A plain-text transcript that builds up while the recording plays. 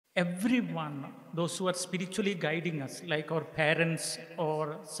Everyone, those who are spiritually guiding us, like our parents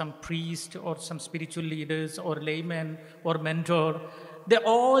or some priest or some spiritual leaders or laymen or mentor, they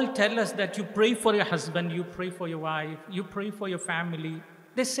all tell us that you pray for your husband, you pray for your wife, you pray for your family.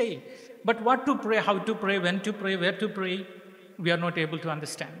 They say, but what to pray, how to pray, when to pray, where to pray, we are not able to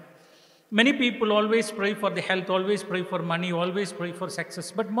understand. Many people always pray for the health, always pray for money, always pray for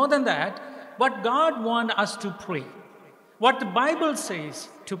success. But more than that, what God wants us to pray, what the Bible says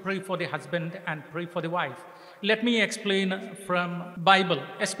to pray for the husband and pray for the wife. Let me explain from Bible,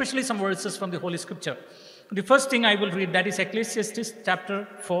 especially some verses from the Holy Scripture. The first thing I will read, that is Ecclesiastes chapter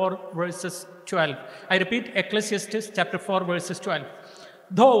 4 verses 12. I repeat, Ecclesiastes chapter 4 verses 12.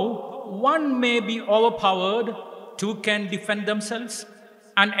 Though one may be overpowered, two can defend themselves,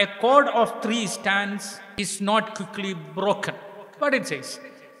 and a cord of three stands is not quickly broken. What it says,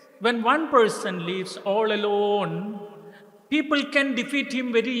 when one person lives all alone, people can defeat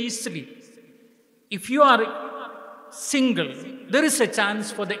him very easily. If you are single, there is a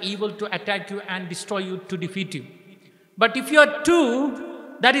chance for the evil to attack you and destroy you, to defeat you. But if you are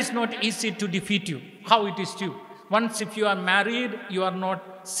two, that is not easy to defeat you. How it is two? Once if you are married, you are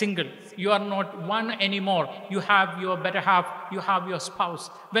not single. You are not one anymore. You have your better half, you have your spouse.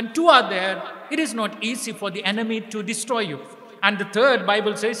 When two are there, it is not easy for the enemy to destroy you. And the third,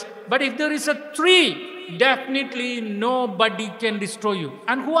 Bible says, but if there is a three, definitely nobody can destroy you.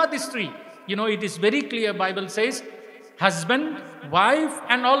 And who are these three? You know, it is very clear. Bible says, husband, wife,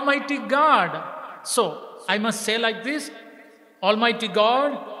 and Almighty God. So, I must say like this, Almighty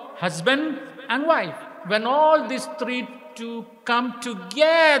God, husband, and wife. When all these three to come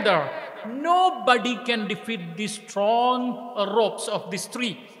together, nobody can defeat the strong ropes of these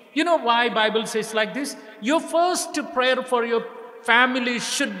three. You know why Bible says like this? Your first prayer for your family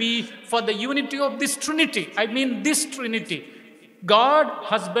should be for the unity of this Trinity. I mean this Trinity. God,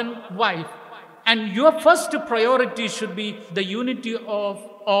 husband, wife. And your first priority should be the unity of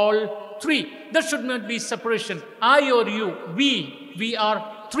all three. There should not be separation. I or you, we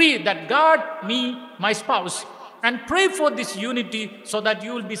are three. That God, me, my spouse. And pray for this unity so that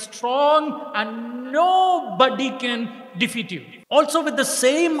you will be strong and nobody can defeat you. Also with the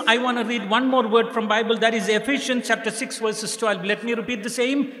same, I want to read one more word from Bible. That is Ephesians chapter 6 verses 12. Let me repeat the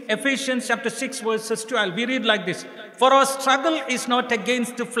same. Ephesians chapter 6 verses 12. We read like this. For our struggle is not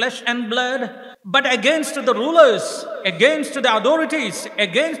against the flesh and blood, but against the rulers, against the authorities,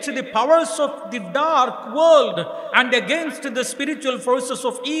 against the powers of the dark world, and against the spiritual forces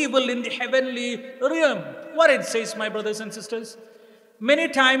of evil in the heavenly realm. What it says, my brothers and sisters? Many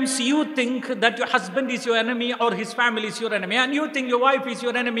times you think that your husband is your enemy or his family is your enemy, and you think your wife is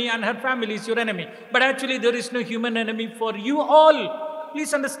your enemy and her family is your enemy. But actually there is no human enemy for you all.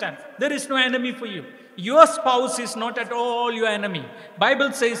 Please understand, there is no enemy for you. Your spouse is not at all your enemy.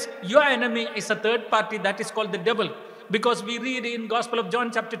 Bible says your enemy is a third party, that is called the devil. Because we read in Gospel of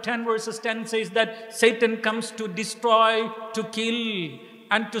John chapter 10 verses 10 says that Satan comes to destroy, to kill,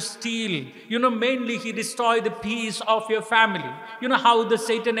 and to steal. You know, mainly he destroys the peace of your family. You know how the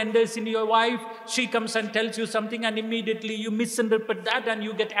Satan enters in your wife? She comes and tells you something and immediately you misinterpret that and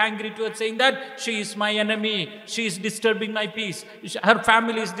you get angry to her saying that she is my enemy. She is disturbing my peace. Her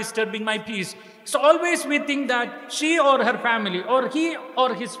family is disturbing my peace. So always we think that she or her family or he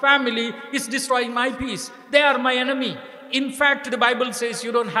or his family is destroying my peace. They are my enemy. In fact, the Bible says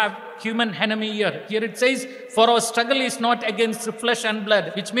you don't have human enemy here. Here it says, for our struggle is not against flesh and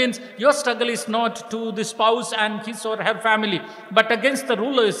blood, which means your struggle is not to the spouse and his or her family, but against the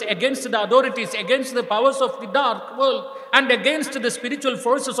rulers, against the authorities, against the powers of the dark world, and against the spiritual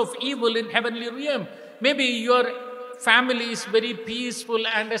forces of evil in heavenly realm. Maybe your family is very peaceful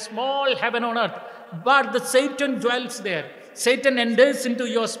and a small heaven on earth, but the Satan dwells there. Satan enters into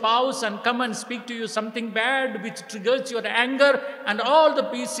your spouse and come and speak to you something bad which triggers your anger, and all the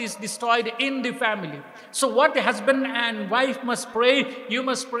peace is destroyed in the family. So what the husband and wife must pray, you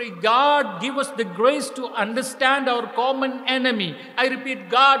must pray, God give us the grace to understand our common enemy. I repeat,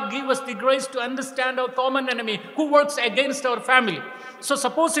 God give us the grace to understand our common enemy who works against our family. So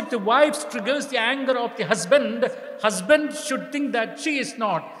suppose if the wife triggers the anger of the husband should think that she is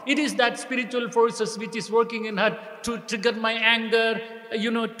not. It is that spiritual forces which is working in her to trigger my anger,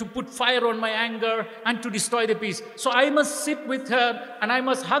 to put fire on my anger and to destroy the peace. So I must sit with her and I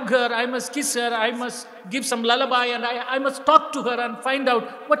must hug her, I must kiss her, I must give some lullaby and I must talk to her and find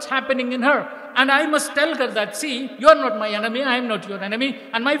out what's happening in her. And I must tell her that, see, you are not my enemy, I am not your enemy,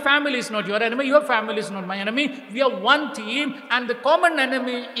 and my family is not your enemy, your family is not my enemy. We are one team and the common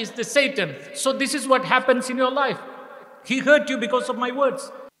enemy is the Satan. So this is what happens in your life. He hurt you because of my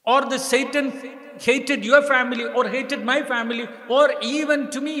words. or the Satan hated your family or hated my family, or even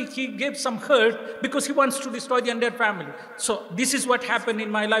to me he gave some hurt because he wants to destroy the entire family. So this is what happened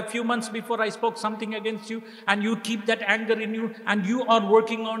in my life. Few months before I spoke something against you, and you keep that anger in you, and you are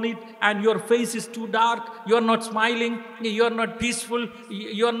working on it, and your face is too dark, you are not smiling, you are not peaceful,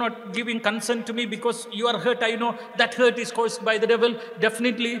 you are not giving consent to me because you are hurt. I know that hurt is caused by the devil.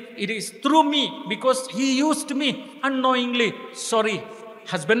 Definitely it is through me because he used me unknowingly. Sorry.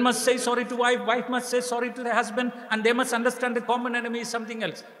 Husband must say sorry to wife, wife must say sorry to the husband, and they must understand the common enemy is something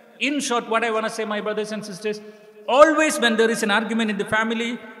else. In short, what I want to say, my brothers and sisters, always when there is an argument in the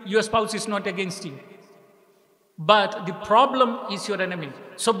family, your spouse is not against you, but the problem is your enemy.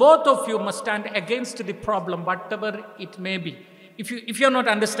 So both of you must stand against the problem, whatever it may be. If you're not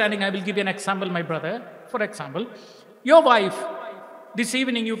understanding, I will give you an example, my brother. For example, your wife, this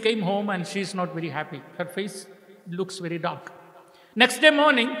evening you came home and she's not very happy. Her face looks very dark. Next day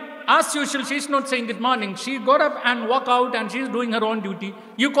morning, as usual, she's not saying good morning. She got up and walked out and she's doing her own duty.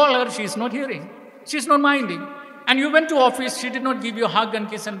 You call her, she's not hearing. She's not minding. And you went to office, she did not give you a hug and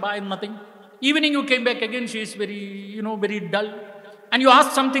kiss and bye, nothing. Evening you came back again, she is very, very dull. And you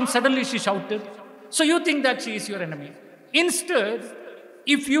asked something, suddenly she shouted. So you think that she is your enemy. Instead,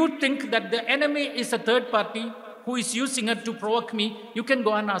 if you think that the enemy is a third party who is using her to provoke me, you can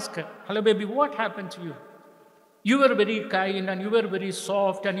go and ask her, hello baby, what happened to you? You were very kind and you were very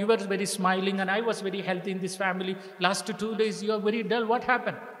soft and you were very smiling and I was very healthy in this family. Last 2 days you are very dull. What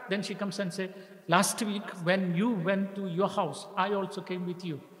happened? Then she comes and says, last week when you went to your house, I also came with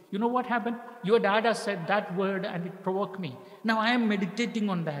you. You know what happened? Your dad has said that word and it provoked me. Now I am meditating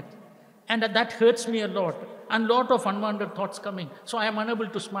on that. And that hurts me a lot. And lot of unwanted thoughts coming. So I am unable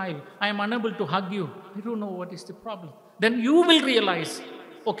to smile. I am unable to hug you. I don't know what is the problem. Then you will realize,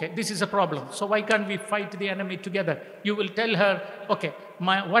 okay, this is a problem. So why can't we fight the enemy together? You will tell her, okay,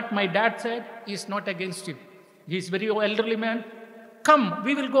 what my dad said is not against you. He is very elderly man. Come,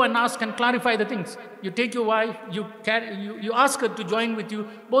 we will go and ask and clarify the things. You take your wife, you ask her to join with you.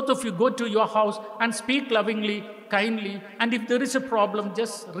 Both of you go to your house and speak lovingly, kindly. And if there is a problem,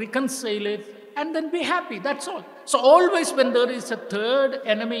 just reconcile it and then be happy. That's all. So always when there is a third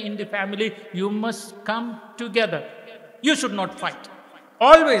enemy in the family, you must come together. You should not fight.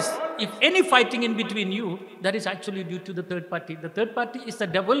 Always, if any fighting in between you, that is actually due to the third party. The third party is the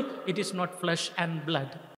devil. It is not flesh and blood.